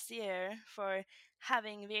past year for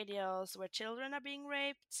having videos where children are being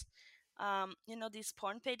raped. These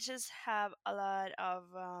porn pages have a lot of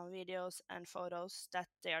videos and photos that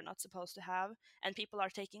they are not supposed to have, and people are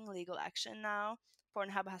taking legal action now.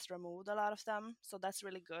 Pornhub has removed a lot of them, so that's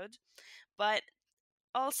really good. But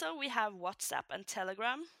also, we have WhatsApp and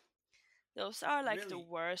Telegram. Those are like the Really?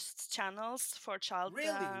 worst channels for child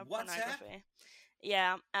Really? WhatsApp? pornography.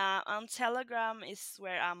 Yeah, on Telegram is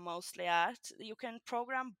where I'm mostly at. You can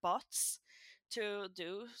program bots to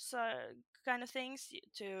do so kind of things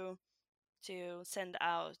to send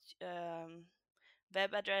out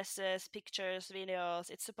web addresses, pictures, videos.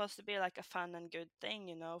 It's supposed to be like a fun and good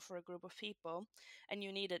thing, for a group of people, and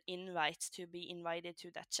you need an invite to be invited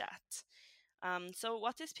to that chat. So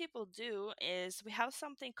what these people do is we have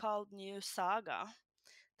something called New Saga.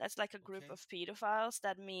 That's like a group Okay. of pedophiles.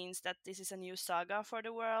 That means that this is a new saga for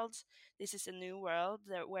the world. This is a new world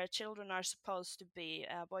where children are supposed to be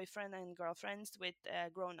boyfriend and girlfriends with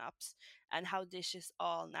grown-ups, and how this is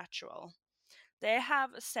all natural. They have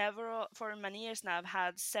for many years now, have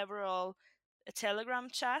had several Telegram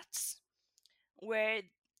chats where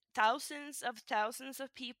thousands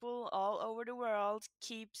of people all over the world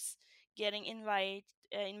keeps getting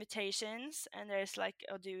invitations, and there's like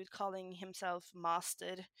a dude calling himself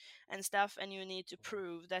master and stuff, and you need to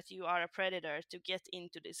prove that you are a predator to get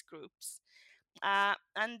into these groups.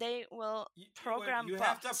 And they will program You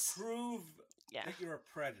have to bots. prove Yeah, that you're a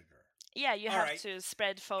predator. yeah, you All have right. to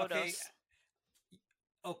spread Okay. photos.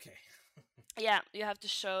 Okay. Yeah, you have to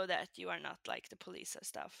show that you are not like the police and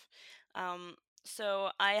stuff. Um,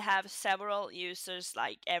 so I have several users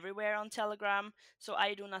like everywhere on Telegram, so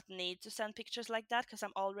I do not need to send pictures like that because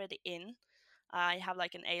I'm already in. I have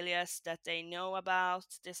like an alias that they know about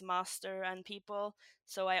this master and people,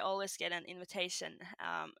 so I always get an invitation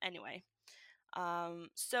anyway.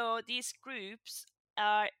 So these groups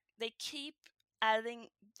are they keep adding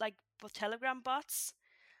like Telegram bots,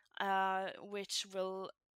 which will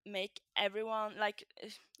make everyone like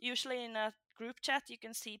usually in a group chat you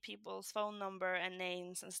can see people's phone number and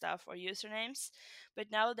names and stuff or usernames,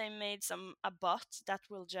 but now they made a bot that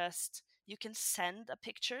will just you can send a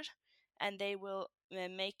picture and they will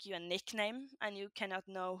make you a nickname and you cannot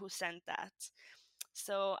know who sent that.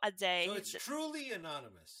 So a So day it's truly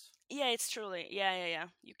anonymous. yeah, it's truly yeah,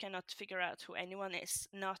 you cannot figure out who anyone is.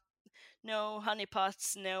 Not no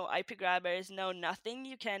honeypots, no IP grabbers, no nothing.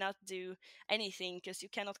 You cannot do anything because you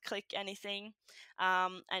cannot click anything,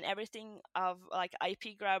 and everything of like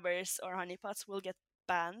IP grabbers or honeypots will get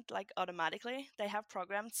banned like automatically. They have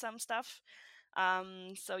programmed some stuff,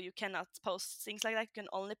 so you cannot post things like that. You can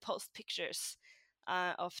only post pictures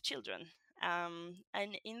of children,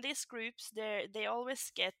 and in these groups, they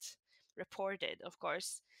always get reported, of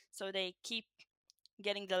course. So they keep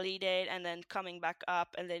getting deleted and then coming back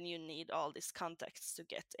up, and then you need all this context to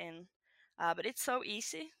get in. But it's so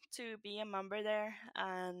easy to be a member there,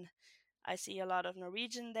 and I see a lot of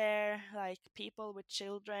Norwegian there, like people with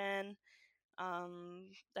children.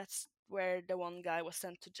 That's where the one guy was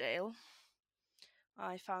sent to jail.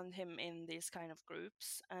 I found him in these kind of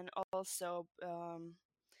groups, and also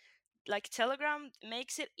like Telegram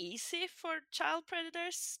makes it easy for child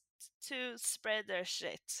predators to spread their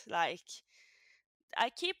shit. Like I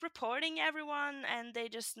keep reporting everyone and they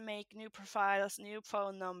just make new profiles, new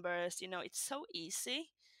phone numbers. It's so easy.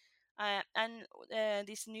 And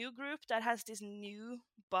this new group that has this new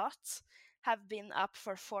bot have been up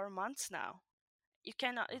for 4 months now. You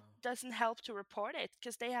cannot, it Wow. doesn't help to report it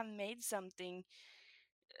because they have made something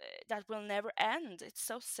that will never end. It's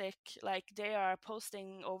so sick. Like they are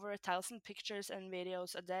posting over 1,000 pictures and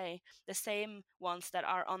videos a day, the same ones that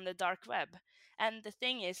are on the dark web. And the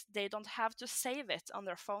thing is, they don't have to save it on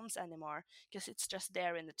their phones anymore because it's just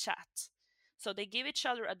there in the chat. So they give each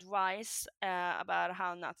other advice about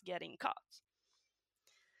how not getting caught.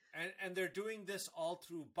 And they're doing this all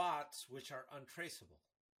through bots, which are untraceable.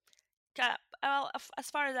 Well,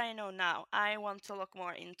 as far as I know now, I want to look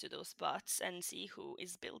more into those bots and see who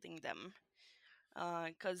is building them.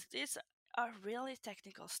 Because these are really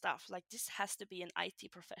technical stuff. Like this has to be an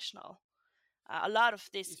IT professional. A lot of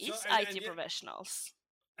this So is and IT professionals.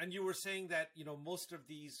 and you were saying that most of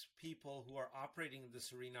these people who are operating in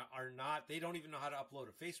this arena are not. They don't even know how to upload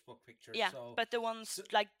a Facebook picture. Yeah, but the ones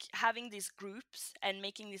like having these groups and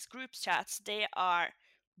making these group chats, they are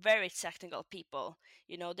very technical people.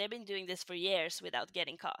 They've been doing this for years without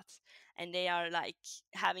getting caught, and they are like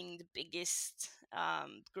having the biggest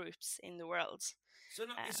groups in the world. So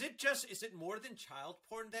now, is it more than child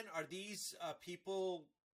porn? Then are these people,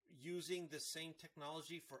 using the same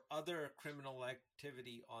technology for other criminal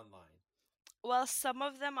activity online? Well, some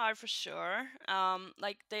of them are for sure.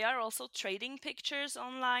 Like they are also trading pictures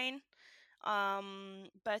online.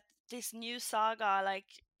 But this new saga, like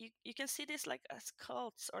you can see this like as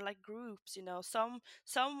cults or like groups.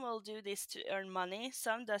 Some will do this to earn money.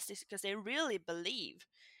 Some does this because they really believe.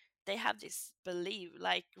 They have this belief,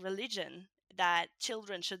 like religion, that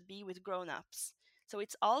children should be with grown-ups. So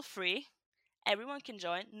it's all free. Everyone can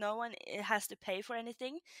join. No one has to pay for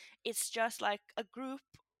anything. It's just like a group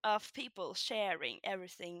of people sharing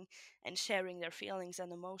everything and sharing their feelings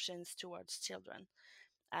and emotions towards children.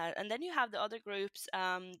 And then you have the other groups.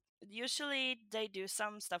 Usually they do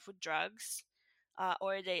some stuff with drugs,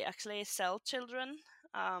 or they actually sell children,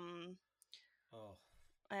 um, Oh,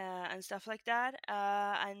 and stuff like that.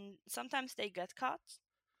 And sometimes they get caught.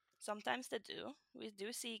 Sometimes they do. We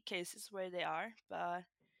do see cases where they are, but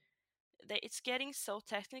it's getting so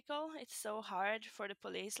technical. It's so hard for the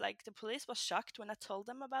police. Like the police was shocked when I told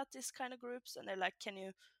them about this kind of groups, and they're like, "Can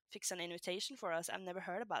you fix an invitation for us? I've never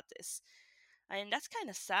heard about this." And that's kind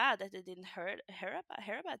of sad that they didn't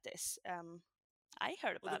hear about this. I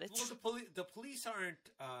heard well, about it. the police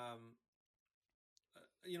aren't.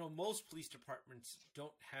 Most police departments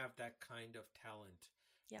don't have that kind of talent,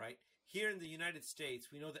 Yeah, right? Here in the United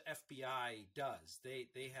States, we know the FBI does.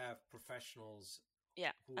 They have professionals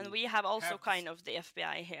yeah. And who we have also have this. kind of the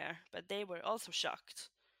FBI here, but they were also shocked.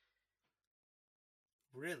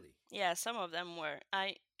 Really? Yeah, some of them were.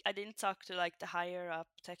 I didn't talk to like the higher up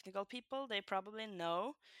technical people. They probably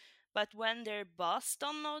know. But when their boss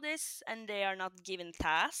don't know this and they are not given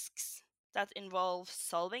tasks that involve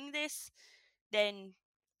solving this, then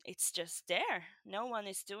it's just there. No one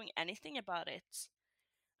is doing anything about it.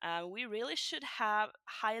 We really should have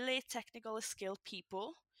highly technical skilled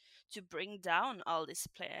people to bring down all these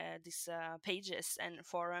pages and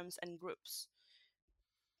forums and groups.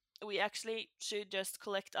 We actually should just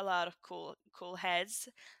collect a lot of cool heads,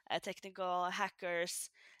 technical hackers,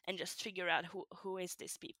 and just figure out who is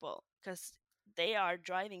these people, because they are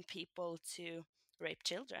driving people to rape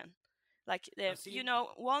children. Like Now, see,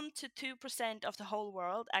 1 to 2% of the whole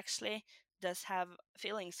world actually does have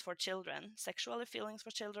feelings for children, sexual feelings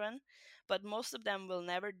for children, but most of them will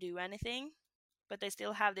never do anything. But they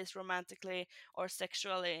still have this romantically or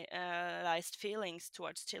sexually feelings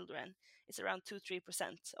towards children. It's around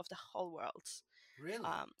 2-3% of the whole world. really,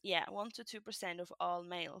 Yeah, 1 to 2% of all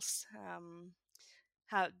males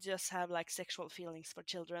have like sexual feelings for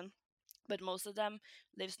children, but most of them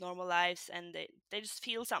lives normal lives and they just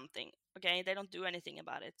feel something. Okay, they don't do anything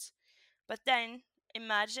about it. But then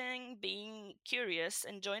imagine being curious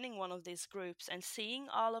and joining one of these groups and seeing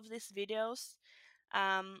all of these videos.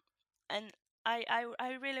 Um, and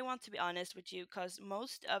I really want to be honest with you, because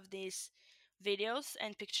most of these videos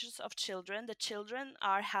and pictures of children, the children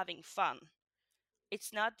are having fun.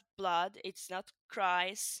 It's not blood, it's not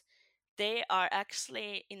cries. They are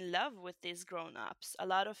actually in love with these grown-ups. A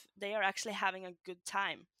lot of they are actually having a good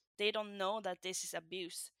time. They don't know that this is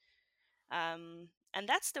abuse. And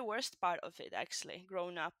that's the worst part of it, actually.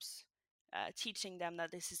 Grown-ups teaching them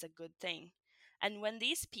that this is a good thing. And when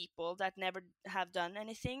these people that never have done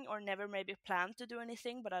anything or never maybe plan to do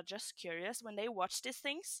anything but are just curious, when they watch these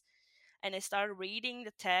things and they start reading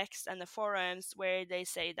the text and the forums where they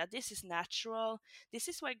say that this is natural, this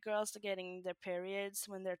is why girls are getting their periods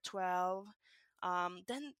when they're 12,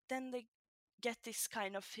 then they get this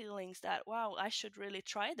kind of feelings that, wow, I should really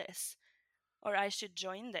try this, or I should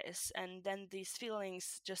join this, and then these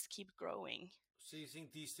feelings just keep growing. so you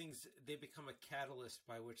think these things they become a catalyst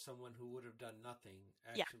by which someone who would have done nothing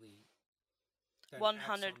Yeah, actually then acts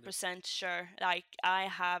on their. 100% sure. Like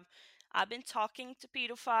I've been talking to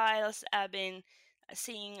pedophiles. I've been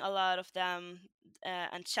seeing a lot of them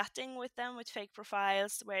and chatting with them with fake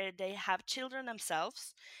profiles where they have children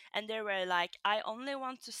themselves, and they were like, "I only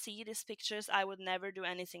want to see these pictures. I would never do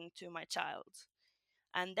anything to my child."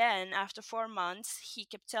 And then after 4 months, he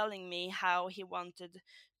kept telling me how he wanted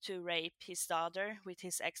to rape his daughter with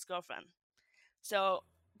his ex-girlfriend. So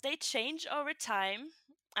they change over time.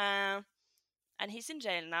 Uh, and he's in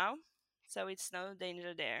jail now, so it's no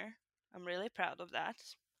danger there. I'm really proud of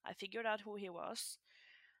that. I figured out who he was.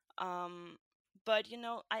 Um, but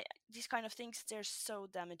I these kind of things, they're so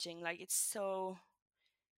damaging. Like it's so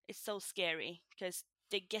scary because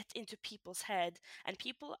they get into people's head, and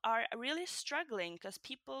people are really struggling because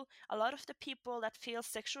a lot of the people that feel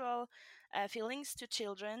sexual feelings to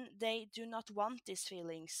children, they do not want these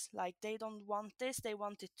feelings. Like they don't want this, they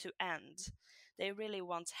want it to end. They really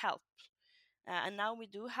want help. And now we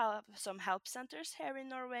do have some help centers here in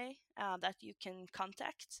Norway that you can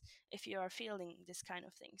contact if you are feeling this kind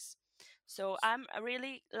of things. So I'm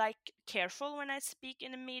really like careful when I speak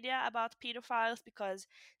in the media about pedophiles because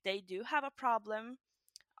they do have a problem.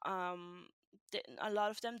 um, a lot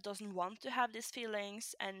of them doesn't want to have these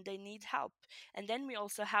feelings and they need help, and then we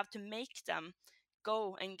also have to make them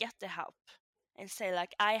go and get the help and say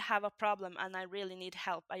like, I have a problem and I really need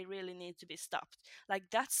help, I really need to be stopped. Like,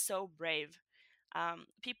 that's so brave.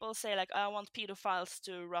 People say like, I want pedophiles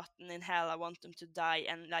to rot in hell, I want them to die,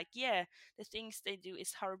 and like, yeah, the things they do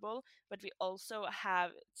is horrible, but we also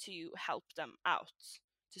have to help them out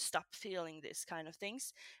to stop feeling this kind of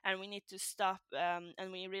things, and we need to stop,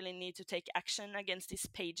 and we really need to take action against these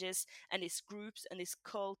pages and these groups and these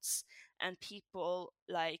cults and people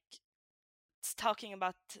like talking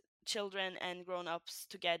about children and grown-ups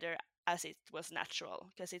together as it was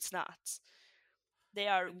natural, because it's not. They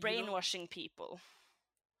are And brainwashing people.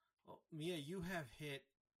 Mia, you have hit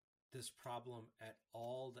this problem at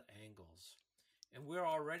all the angles, and we're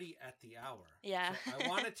already at the hour. Yeah. So I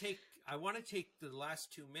want to take the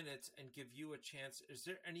last 2 minutes and give you a chance. Is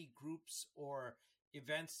there any groups or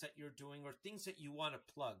events that you're doing or things that you want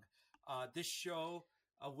to plug? This show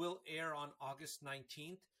will air on August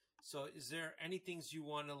 19th. So is there any things you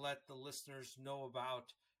want to let the listeners know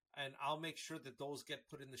about? And I'll make sure that those get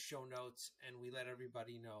put in the show notes and we let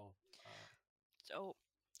everybody know.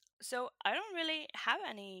 So I don't really have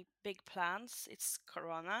any big plans. It's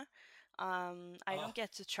Corona. I Oh, don't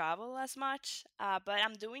get to travel as much, but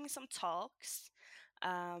I'm doing some talks.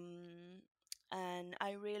 Um, and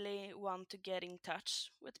I really want to get in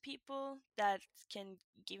touch with people that can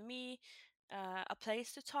give me a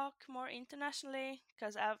place to talk more internationally.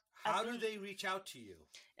 Because I've how do been. they reach out to you?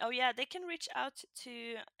 Oh yeah, they can reach out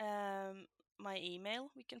to my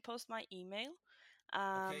email. We can post my email.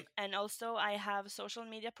 Okay. And also, I have social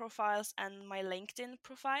media profiles and my LinkedIn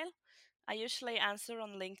profile. I usually answer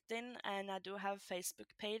on LinkedIn, and I do have a Facebook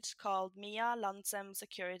page called Mia Landsem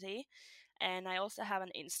Security, and I also have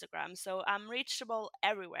an Instagram. So I'm reachable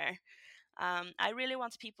everywhere. I really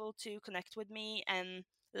want people to connect with me and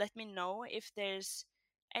let me know if there's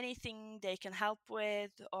anything they can help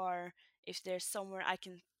with, or if there's somewhere I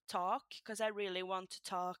can talk, because I really want to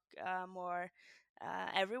talk more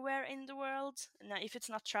everywhere in the world. Now, if it's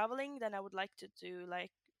not traveling, then I would like to do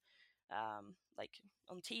like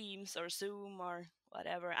on Teams or Zoom or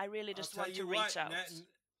whatever. I really I'll just tell want to you what, reach out.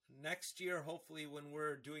 next year, hopefully, when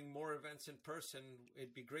we're doing more events in person,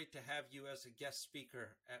 it'd be great to have you as a guest speaker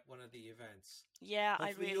at one of the events. Yeah, I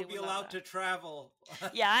Hopefully, really you'll be would love allowed that. to travel.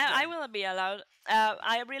 Yeah, I Then. will be allowed.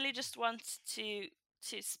 I really just want to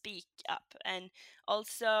speak up, and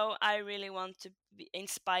also I really want to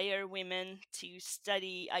inspire women to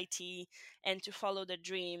study IT and to follow their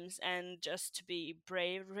dreams and just to be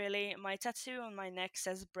brave. Really, my tattoo on my neck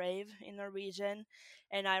says "brave" in Norwegian,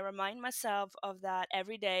 and I remind myself of that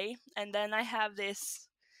every day. And then I have this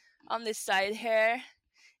on this side here.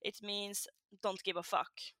 It means "don't give a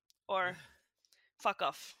fuck" or "fuck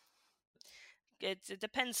off." It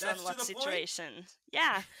depends on That's to what the point. situation.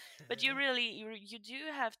 Yeah, but you do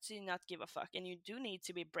have to not give a fuck, and you do need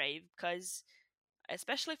to be brave, because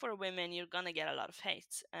especially for women, you're gonna get a lot of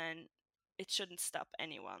hate, and it shouldn't stop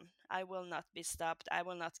anyone. I will not be stopped. I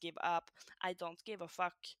will not give up. I don't give a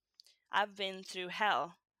fuck. I've been through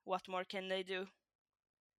hell. What more can they do?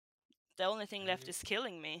 The only thing And left is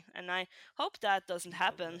killing me, and I hope that doesn't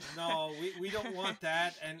happen. no, we don't want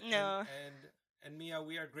that. No. And Mia,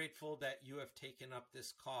 we are grateful that you have taken up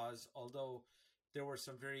this cause. Although there were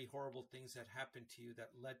some very horrible things that happened to you that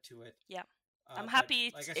led to it. Yeah, I'm But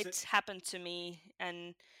happy like I said, it's happened to me,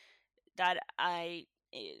 and that I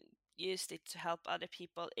used it to help other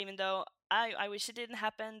people. Even though I wish it didn't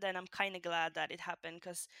happen, then I'm kind of glad that it happened,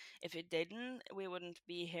 because if it didn't, we wouldn't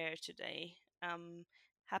be here today. I'm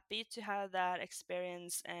happy to have that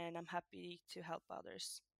experience, and I'm happy to help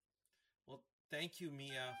others. well, thank you,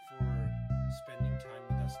 Mia, for spending time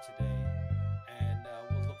with us today. And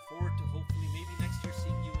we'll look forward to hopefully maybe next year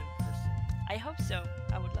seeing you in person. I hope so.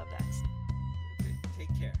 I would love that. Okay,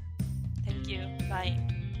 take care. Thank you. Bye.